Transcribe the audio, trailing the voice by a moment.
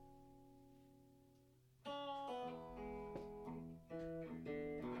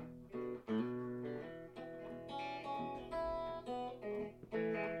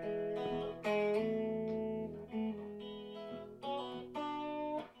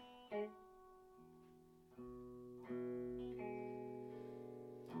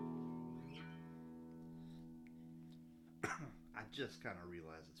just kind of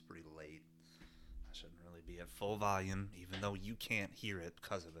realized it's pretty late. I shouldn't really be at full volume, even though you can't hear it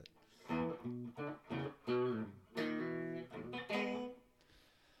because of it.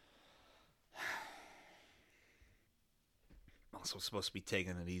 Also supposed to be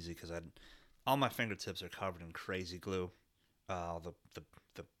taking it easy because all my fingertips are covered in crazy glue. The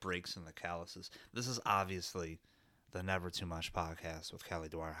breaks and the calluses. This is obviously the Never Too Much podcast with Kelly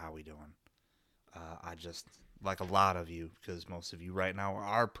Dwyer. How we doing? I just, like a lot of you, because most of you right now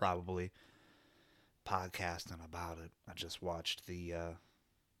are probably podcasting about it. I just watched the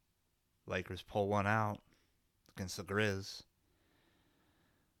Lakers pull one out against the Grizz.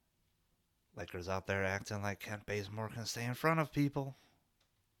 Lakers out there acting like Kent Bazemore can stay in front of people.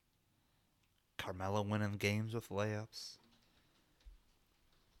 Carmelo winning games with layups.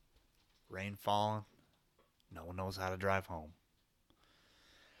 Rain falling. No one knows how to drive home.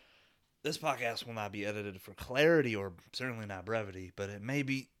 This podcast will not be edited for clarity or certainly not brevity, but it may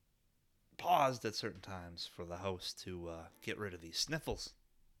be paused at certain times for the host to get rid of these sniffles.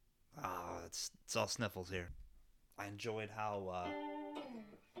 It's all sniffles here. I enjoyed how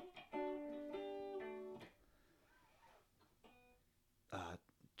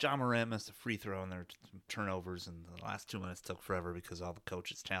John Morant missed a free throw and there were turnovers, and the last 2 minutes took forever because all the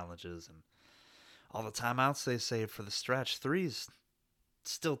coaches' challenges and all the timeouts they saved for the stretch. 3's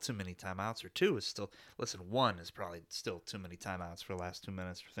still too many timeouts, or 2 is still... Listen, 1 is probably still too many timeouts for the last 2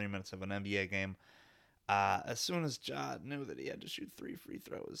 minutes, for 3 minutes of an NBA game. As soon as Ja knew that he had to shoot 3 free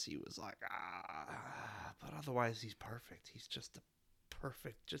throws, he was like, but otherwise he's perfect. He's just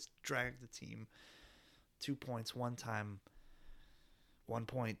perfect. Just dragged the team 2 points one time, 1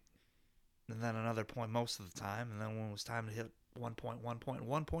 point, and then another point most of the time. And then when it was time to hit 1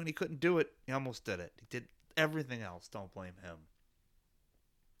 point, he couldn't do it. He almost did it. He did everything else. Don't blame him.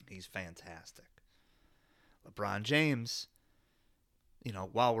 He's fantastic. LeBron James,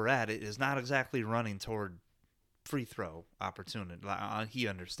 while we're at it, is not exactly running toward free throw opportunity. He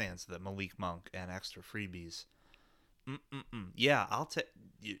understands that Malik Monk and extra freebies. Yeah, I'll take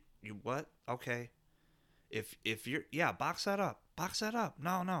you. What? Okay. If you're, box that up.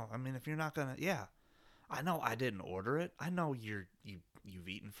 No. I mean, if you're not gonna, I know I didn't order it. I know you've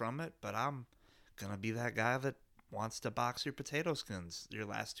eaten from it, but I'm gonna be that guy that wants to box your potato skins, your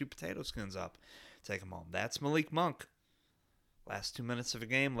last 2 potato skins up, take them home. That's Malik Monk. Last 2 minutes of a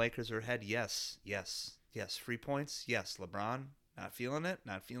game, Lakers are ahead. Yes. Free points. Yes. LeBron not feeling it,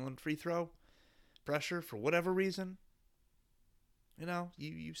 not feeling free throw pressure for whatever reason. You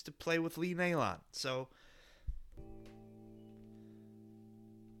used to play with Lee Nailon, so.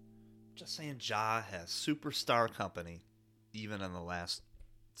 Just saying, Ja has superstar company, even in the last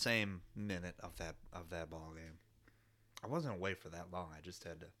same minute of that ball game. I wasn't away for that long. I just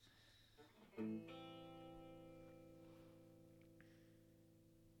had to.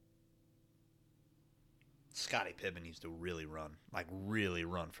 Scottie Pippen used to really run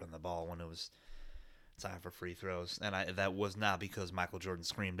from the ball when it was time for free throws, and that was not because Michael Jordan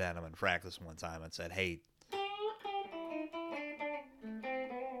screamed at him in practice one time and said, "Hey."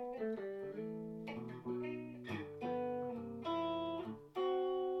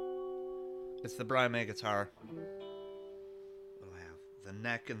 It's the Brian May guitar. What do I have? The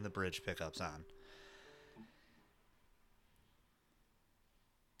neck and the bridge pickups on.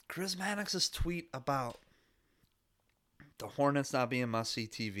 Chris Mannix's tweet about the Hornets not being must-see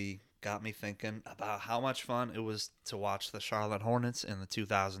TV got me thinking about how much fun it was to watch the Charlotte Hornets in the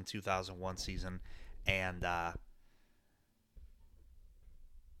 2000-2001 season. And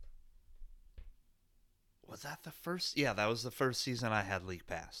was that the first? Yeah, that was the first season I had League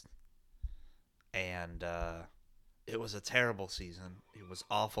Pass. And it was a terrible season. It was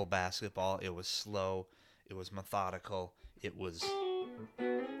awful basketball. It was slow. It was methodical. It was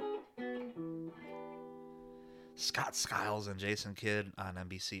Scott Skiles and Jason Kidd on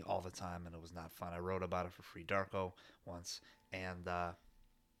NBC all the time, and it was not fun. I wrote about it for Free Darko once, and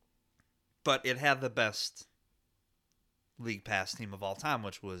but it had the best League Pass team of all time,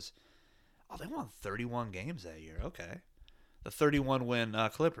 which was, they won 31 games that year. Okay, the 31-win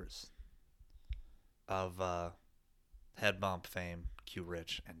Clippers of Head Bump fame, Q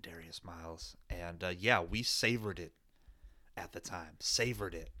Rich and Darius Miles. And we savored it at the time.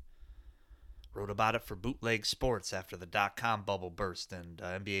 Savored it. Wrote about it for Bootleg Sports after the .com bubble burst and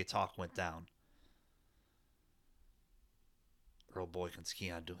NBA Talk went down. Earl Boykins,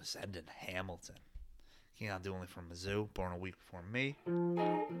 Keon Doolis, Endon Hamilton. Keon Dooley from Mizzou, born a week before me.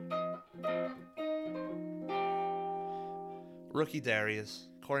 Rookie Darius.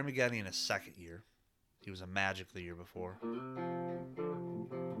 Corey Maggette in his second year. He was a Magic the year before.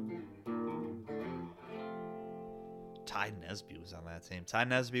 Ty Nesby was on that team. Ty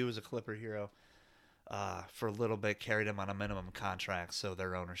Nesby was a Clipper hero for a little bit, carried him on a minimum contract, so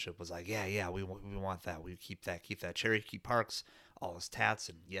their ownership was like, yeah, we want that. We keep that. Cherokee Parks, all his tats,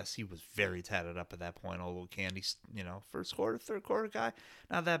 and yes, he was very tatted up at that point. Old Candy, first quarter, third quarter guy,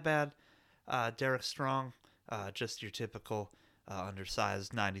 not that bad. Derek Strong, just your typical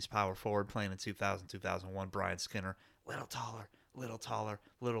undersized 90s power forward playing in 2000, 2001. Brian Skinner, little taller,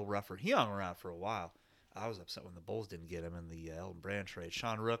 little rougher. He hung around for a while. I was upset when the Bulls didn't get him in the Elton Brand trade.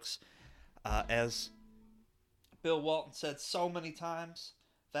 Sean Rooks, as Bill Walton said so many times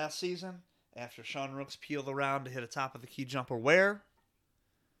that season, after Sean Rooks peeled around to hit a top of the key jumper, where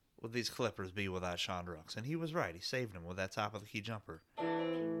would these Clippers be without Sean Rooks? And he was right. He saved him with that top of the key jumper.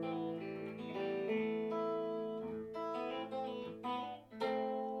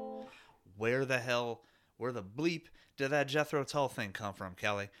 Where the bleep did that Jethro Tull thing come from,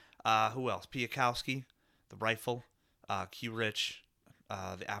 Kelly? Who else? Piakowski, the rifle, Q Rich,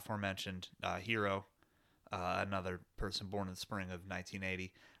 the aforementioned hero, another person born in the spring of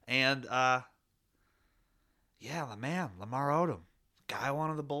 1980. And, the man, Lamar Odom, guy I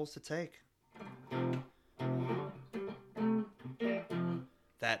wanted the Bulls to take.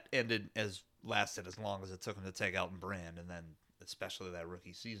 That lasted as long as it took him to take Elton Brand, and then especially that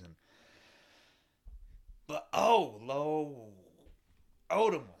rookie season. But Low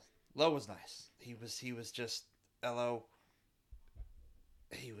was nice. He was just LO.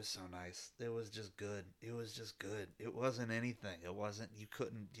 He was so nice. It was just good. It wasn't anything. It wasn't. You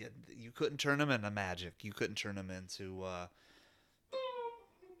couldn't turn him into magic. You couldn't turn him into.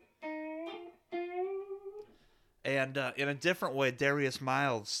 And in a different way, Darius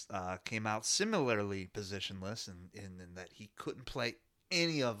Miles came out similarly positionless in that he couldn't play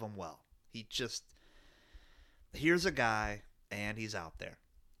any of them well. He just. Here's a guy, and he's out there.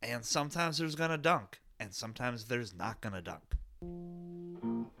 And sometimes there's going to dunk, and sometimes there's not going to dunk.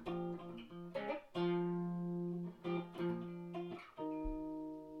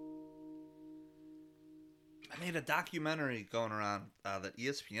 I made a documentary going around that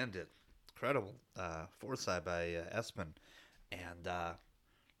ESPN did. Incredible foresight by Espen. And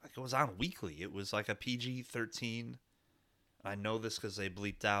it was on weekly. It was like a PG-13. I know this because they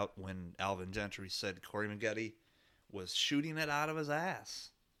bleeped out when Alvin Gentry said Corey Maggette was shooting it out of his ass.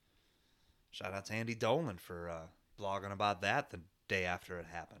 Shout out to Andy Dolan for blogging about that the day after it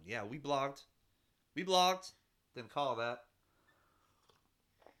happened. Yeah, we blogged. Didn't call that.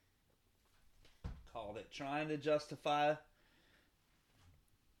 Called it trying to justify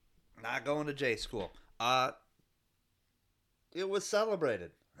not going to J school. It was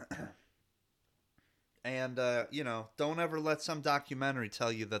celebrated. And, don't ever let some documentary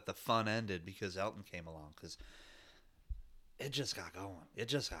tell you that the fun ended because Elton came along. Because it just got going. It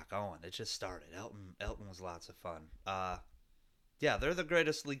just started. Elton was lots of fun. They're the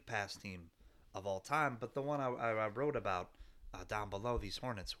greatest League Pass team of all time. But the one I wrote about down below, these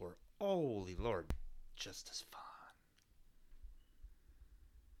Hornets were, holy Lord, just as fun.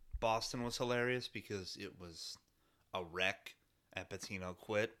 Boston was hilarious because it was a wreck and Pitino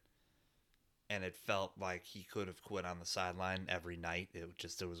quit. And it felt like he could have quit on the sideline every night. It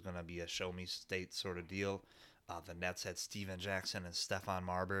was going to be a show me state sort of deal. The Nets had Steven Jackson and Stephon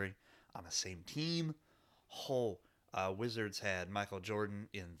Marbury on the same team. Wizards had Michael Jordan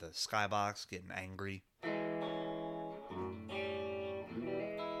in the skybox getting angry.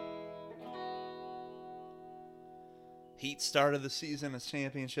 Heat started the season as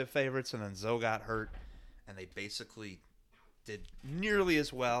championship favorites, and then Zoe got hurt, and they basically did nearly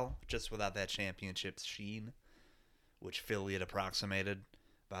as well, just without that championship sheen, which Philly had approximated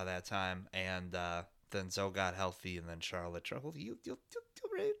by that time. And then Zoe got healthy, and then Charlotte troubled. You'll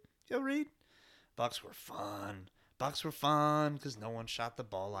read. Bucks were fun because no one shot the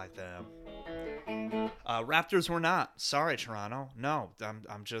ball like them. Raptors were not. Sorry, Toronto. No,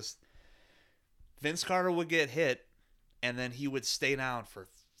 I'm just. Vince Carter would get hit, and then he would stay down for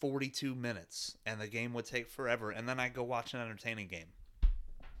 42 minutes, and the game would take forever, and then I'd go watch an entertaining game.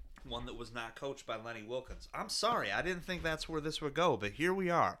 One that was not coached by Lenny Wilkins. I'm sorry, I didn't think that's where this would go, but here we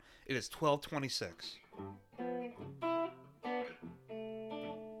are. It is 12:26.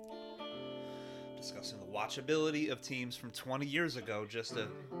 Discussing the watchability of teams from 20 years ago just to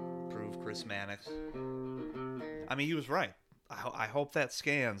prove Chris Mannix. I mean, he was right. I hope that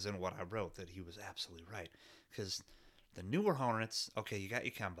scans in what I wrote, that he was absolutely right. Because the newer Hornets, okay, you got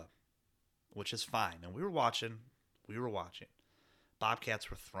your Kemba, which is fine. And we were watching. Bobcats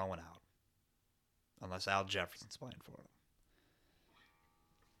were throwing out. Unless Al Jefferson's playing for them.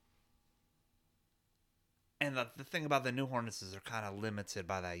 And the thing about the new Hornets is they're kind of limited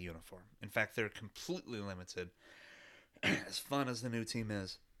by that uniform. In fact, they're completely limited as fun as the new team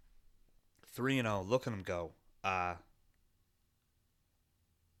is, 3-0, look at them go.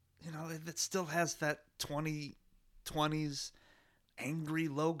 It still has that 2020s angry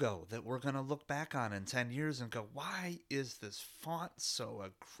logo that we're going to look back on in 10 years and go, why is this font so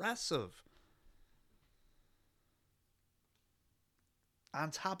aggressive? On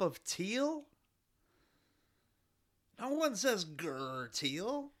top of teal? No one says grr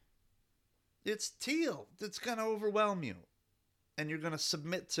teal. It's teal that's going to overwhelm you. And you're going to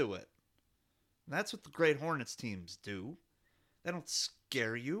submit to it. And that's what the great Hornets teams do. They don't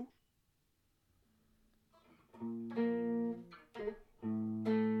scare you.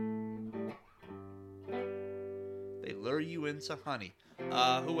 They lure you into honey.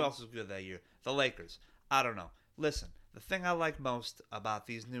 Who else was good that year? The Lakers. I don't know. Listen, the thing I like most about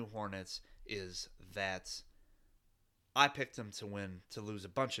these new Hornets is that I picked them to lose a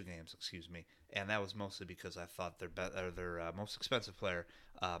bunch of games, and that was mostly because I thought their most expensive player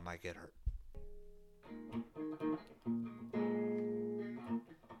might get hurt.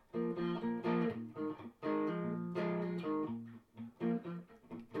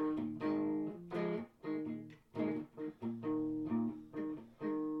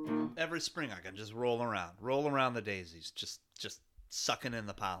 Every spring I can just roll around the daisies, just sucking in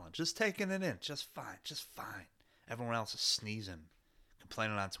the pollen, just taking it in, just fine. Everyone else is sneezing,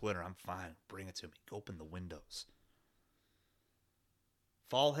 complaining on Twitter. I'm fine. Bring it to me. Open the windows.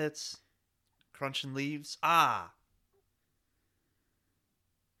 Fall hits, crunching leaves. Crunch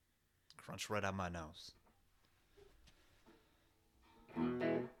right on my nose.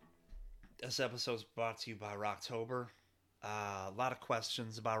 This episode's brought to you by Rocktober. A lot of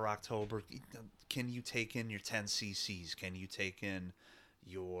questions about Rocktober. Can you take in your 10 cc's? Can you take in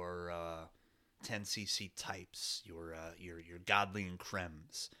your 10 cc types? Your Godly and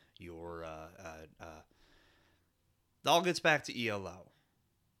Crems? Your it all gets back to ELO.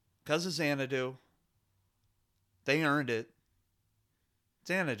 Because of Xanadu, they earned it.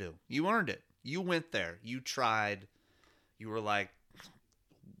 Xanadu, you earned it. You went there. You tried. You were like,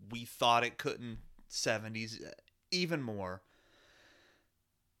 we thought it couldn't. 70s. Even more,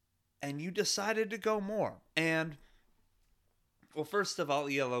 and you decided to go more. And well, first of all,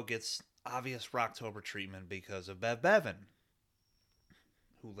 ELO gets obvious Rocktober treatment because of Bev Bevan,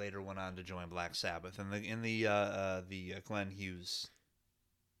 who later went on to join Black Sabbath. And in the Glenn Hughes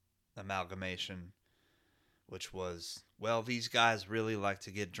amalgamation, which was, well, these guys really like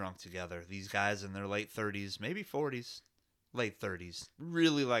to get drunk together. These guys in their late 30s, maybe 40s, late 30s,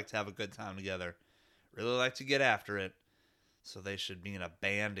 really like to have a good time together. Really like to get after it, so they should be in a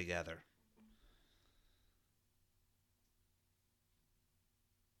band together.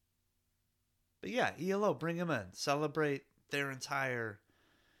 But yeah, ELO, bring them in. Celebrate their entire...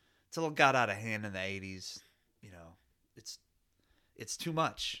 Till it got out of hand in the 80s. It's too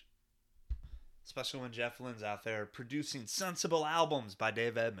much. Especially when Jeff Lynne's out there producing sensible albums by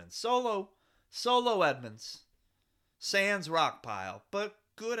Dave Edmunds. Solo Edmunds. Sans Rockpile, but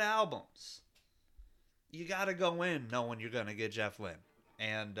good albums. You got to go in knowing you're going to get Jeff Lynne.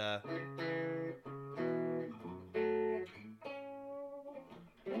 And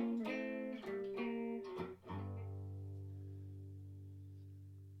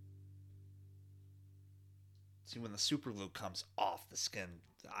see, when the super glue comes off the skin,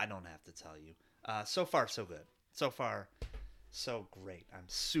 I don't have to tell you. So far, so good. So far, so great. I'm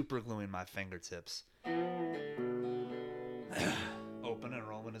super gluing my fingertips. Open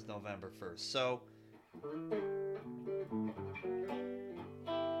enrollment is November 1st. So...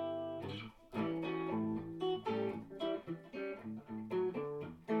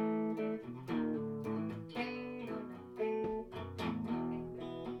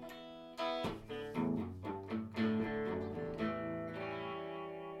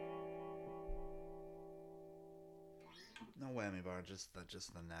 no whammy bar, just the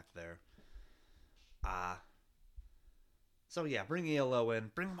neck there. So yeah, bring ELO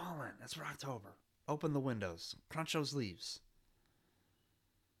in. Bring them all in. It's Rocktober. Open the windows. Crunch those leaves.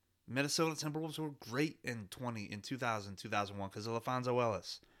 Minnesota Timberwolves were great in 2000, 2001 because of LaFonso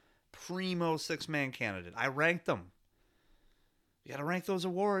Ellis. Primo six-man candidate. I ranked them. You got to rank those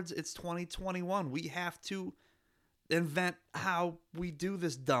awards. It's 2021. We have to invent how we do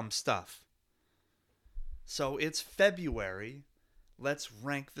this dumb stuff. So it's February. Let's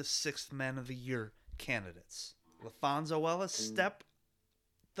rank the Sixth Man of the Year candidates. LaFonso Ellis, step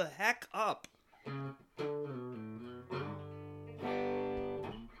the heck up.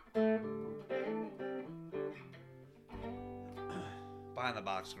 Behind the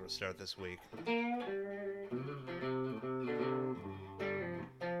Box going to start this week.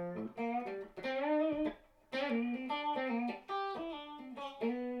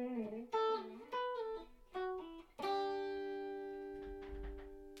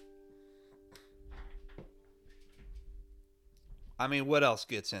 I mean, what else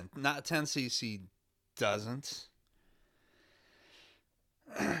gets in? Not 10cc doesn't.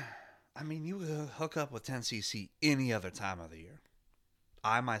 I mean, you hook up with 10cc any other time of the year.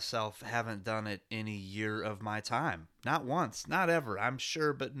 I myself haven't done it any year of my time. Not once, not ever. I'm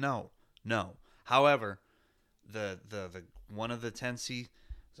sure, but no, no. However, the one of the 10C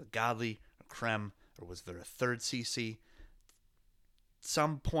was a Godly, a Creme, or was there a third CC?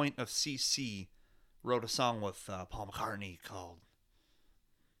 Some point of CC wrote a song with Paul McCartney called.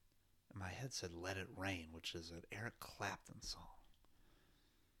 My head said "Let It Rain," which is an Eric Clapton song.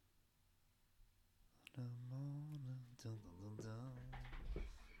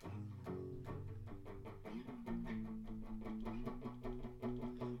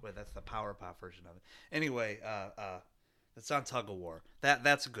 Wait, that's the power pop version of it. Anyway, it's on Tug of War.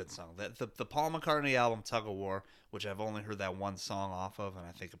 That's a good song. The Paul McCartney album Tug of War, which I've only heard that one song off of, and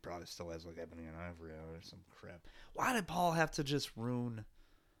I think it probably still has like Ebony and Ivory or some crap. Why did Paul have to just ruin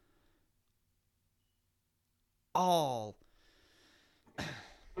all?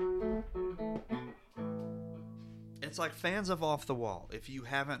 It's like fans of Off the Wall. If you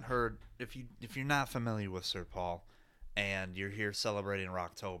haven't heard, if you're not familiar with Sir Paul, and you're here celebrating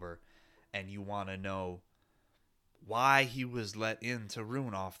Rocktober, and you want to know why he was let in to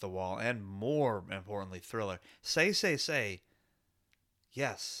ruin Off the Wall, and more importantly, Thriller. Say,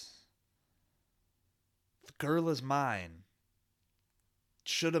 yes. The Girl Is Mine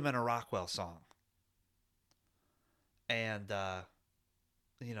should have been a Rockwell song. And, the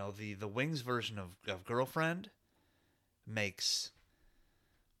Wings version of Girlfriend makes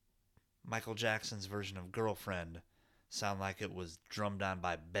Michael Jackson's version of Girlfriend sound like it was drummed on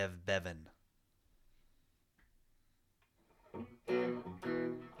by Bev Bevan.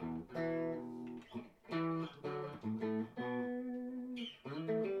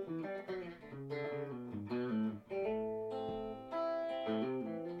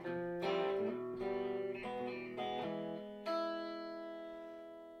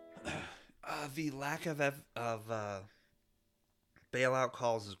 The lack of bailout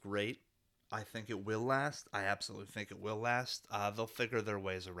calls is great. I think it will last. I absolutely think it will last. They'll figure their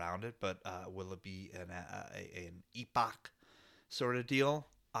ways around it, but will it be an epoch sort of deal?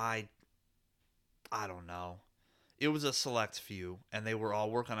 I don't know. It was a select few, and they were all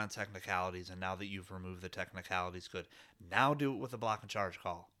working on technicalities, and now that you've removed the technicalities, good. Now do it with a block and charge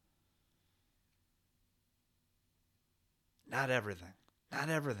call. Not everything. Not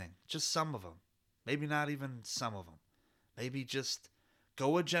everything. Just some of them. Maybe not even some of them. Maybe just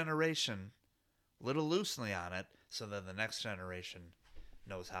go a generation a little loosely on it so that the next generation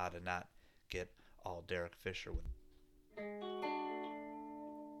knows how to not get all Derek Fisher with it.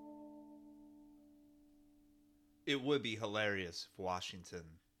 It would be hilarious if Washington,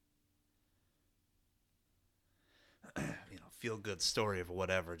 feel good story of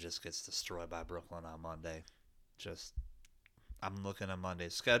whatever just gets destroyed by Brooklyn on Monday. I'm looking at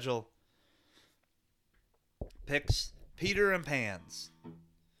Monday's schedule. Picks Peter and Pans.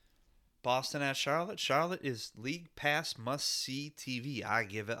 Boston at Charlotte. Charlotte is League Pass must-see TV. I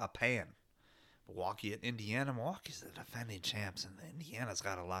give it a pan. Milwaukee at Indiana. Milwaukee's the defending champs, and Indiana's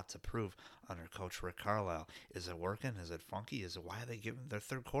got a lot to prove under Coach Rick Carlisle. Is it working? Is it funky? Why are they giving their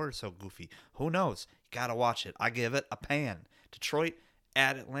third quarter so goofy? Who knows? You got to watch it. I give it a pan. Detroit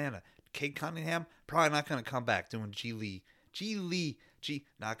at Atlanta. Cade Cunningham probably not going to come back doing G League.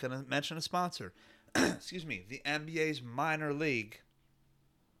 Not going to mention a sponsor. Excuse me. The NBA's minor league.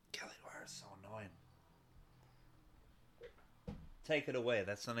 Kelly Ware is so annoying. Take it away.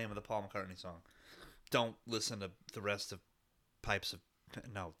 That's the name of the Paul McCartney song. Don't listen to the rest of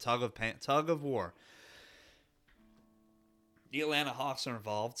Tug of War. The Atlanta Hawks are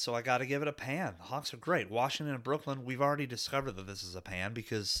involved, so I got to give it a pan. The Hawks are great. Washington and Brooklyn, we've already discovered that this is a pan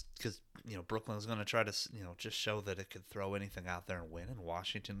because Brooklyn is going to try to just show that it could throw anything out there and win, and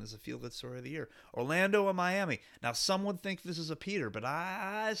Washington is a feel-good story of the year. Orlando and Miami. Now, some would think this is a Peter, but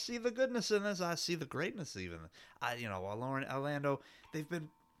I see the goodness in this. I see the greatness even. Orlando, they've been...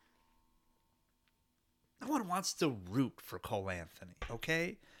 No one wants to root for Cole Anthony,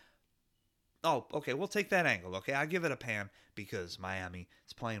 okay? Oh, okay, we'll take that angle, okay? I give it a pan because Miami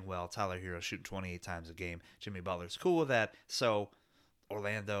is playing well. Tyler Herro shooting 28 times a game. Jimmy Butler's cool with that. So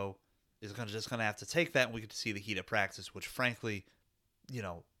Orlando is just going to have to take that, and we get to see the Heat at practice, which frankly,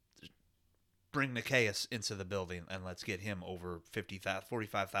 bring Nikias into the building and let's get him over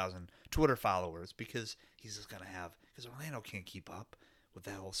 45,000 Twitter followers because he's just going to have – because Orlando can't keep up with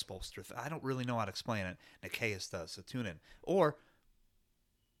that whole Spoelstra thing. I don't really know how to explain it. Nikias does, so tune in. Or –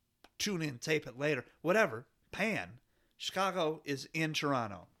 tune in, tape it later, whatever. Pan. Chicago is in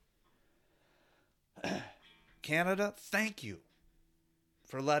Toronto. Canada, thank you.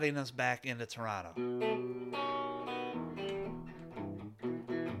 for letting us back into Toronto.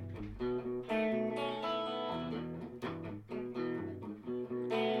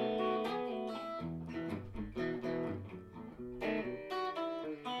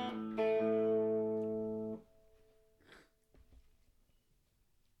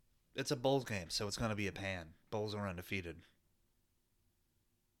 It's a Bulls game, so it's going to be a pan. Bulls are undefeated.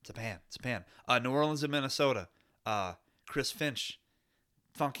 It's a pan. It's a pan. New Orleans and Minnesota. Chris Finch.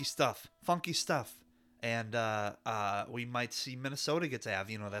 Funky stuff. Funky stuff. And we might see Minnesota get to have,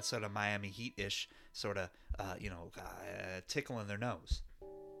 that sort of Miami Heat-ish sort of, tickle in their nose.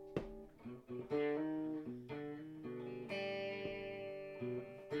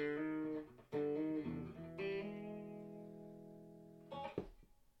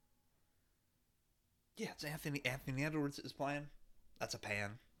 Yeah, it's Anthony Edwards is playing. That's a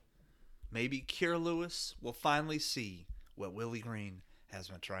pan. Maybe Kier Lewis will finally see what Willie Green has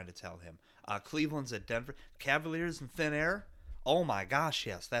been trying to tell him. Cleveland's at Denver. Cavaliers in thin air. Oh my gosh,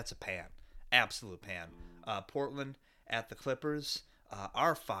 yes, that's a pan. Absolute pan. Portland at the Clippers.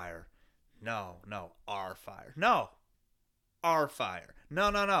 Our fire. No, our fire. No, our fire.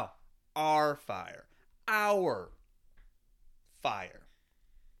 No. Our fire. Our fire.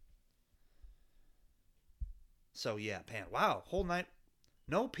 So yeah, pan. Wow, whole night.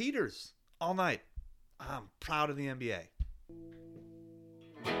 No Peters all night. I'm proud of the NBA.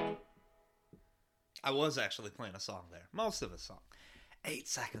 I was actually playing a song there. Most of a song. 8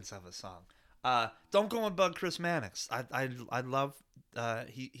 seconds of a song. Don't go and bug Chris Mannix. I love,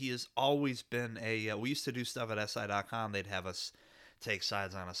 he has always been we used to do stuff at SI.com. They'd have us take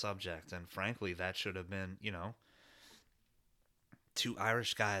sides on a subject. And frankly, that should have been, two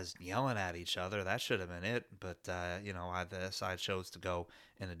Irish guys yelling at each other. That should have been it. But, the SI chose to go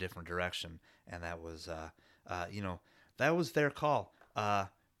in a different direction. And that was, that was their call.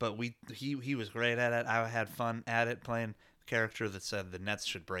 But he was great at it. I had fun at it playing the character that said the Nets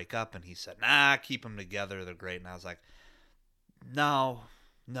should break up, and he said, "Nah, keep them together. They're great." And I was like, "No."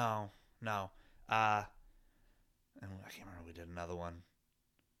 And I can't remember. We did another one.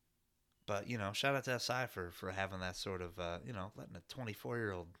 But shout out to SI for having that sort of letting a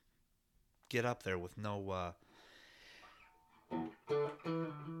 24-year-old get up there with no.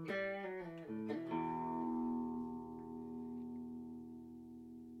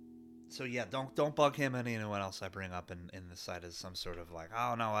 So yeah, don't bug him and anyone else I bring up in the site as some sort of like,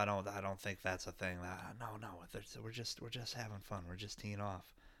 oh no, I don't think that's a thing. No, we're just having fun. We're just teeing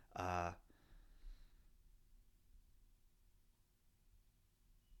off. I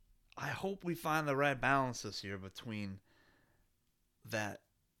hope we find the right balance this year between that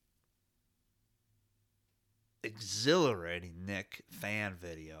exhilarating Nick fan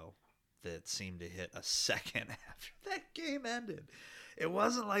video that seemed to hit a second after that game ended. It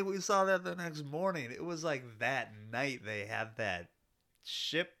wasn't like we saw that the next morning. It was like that night they had that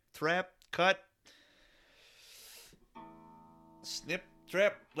ship, trap, cut, snip,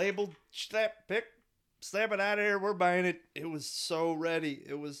 trap, labeled, snap, pick, snap it out of here. We're buying it. It was so ready.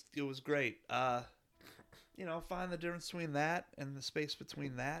 It was great. Find the difference between that and the space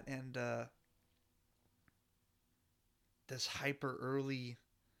between that and this hyper early,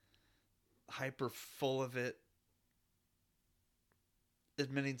 hyper full of it.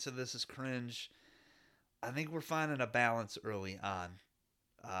 Admitting to this is cringe. I think we're finding a balance early on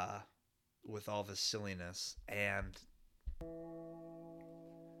with all this silliness, and I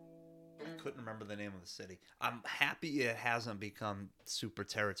couldn't remember the name of the city. I'm happy it hasn't become super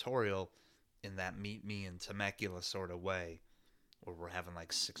territorial in that meet me in Temecula sort of way, where we're having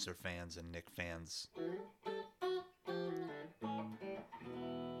like Sixer fans and Knick fans.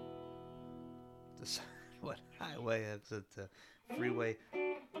 Decide what highway exit to freeway.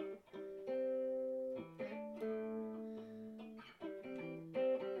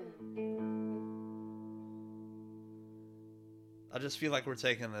 I just feel like we're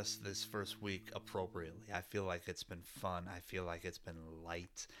taking this first week appropriately. I feel like it's been fun. I feel like it's been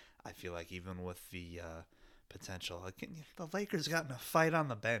light. I feel like even with the potential, the Lakers got in a fight on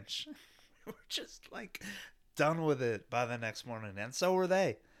the bench. We're just like done with it by the next morning, and so were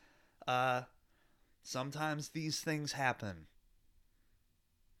they. Sometimes these things happen.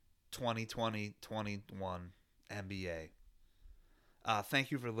 2020, 21 NBA.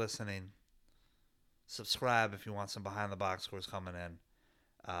 Thank you for listening. Subscribe if you want some behind the box scores coming in.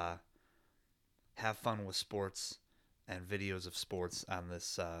 Have fun with sports and videos of sports on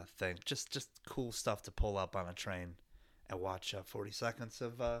this thing. Just cool stuff to pull up on a train and watch 40 seconds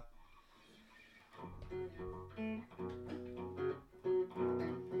of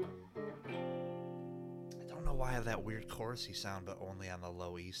why I have that weird chorusy sound, but only on the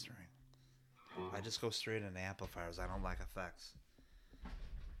low E string. I just go straight into amplifiers. I don't like effects.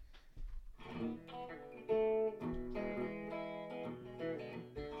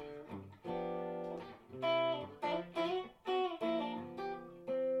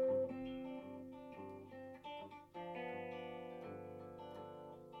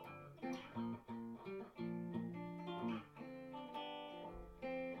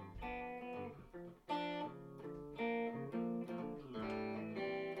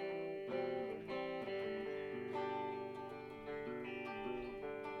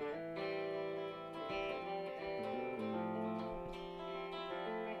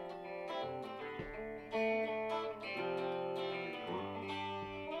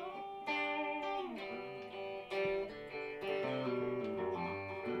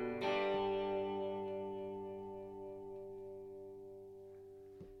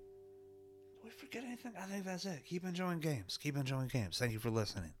 Forget anything? I think that's it. Keep enjoying games. Keep enjoying games. Thank you for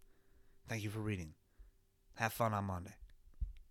listening. Thank you for reading. Have fun on Monday.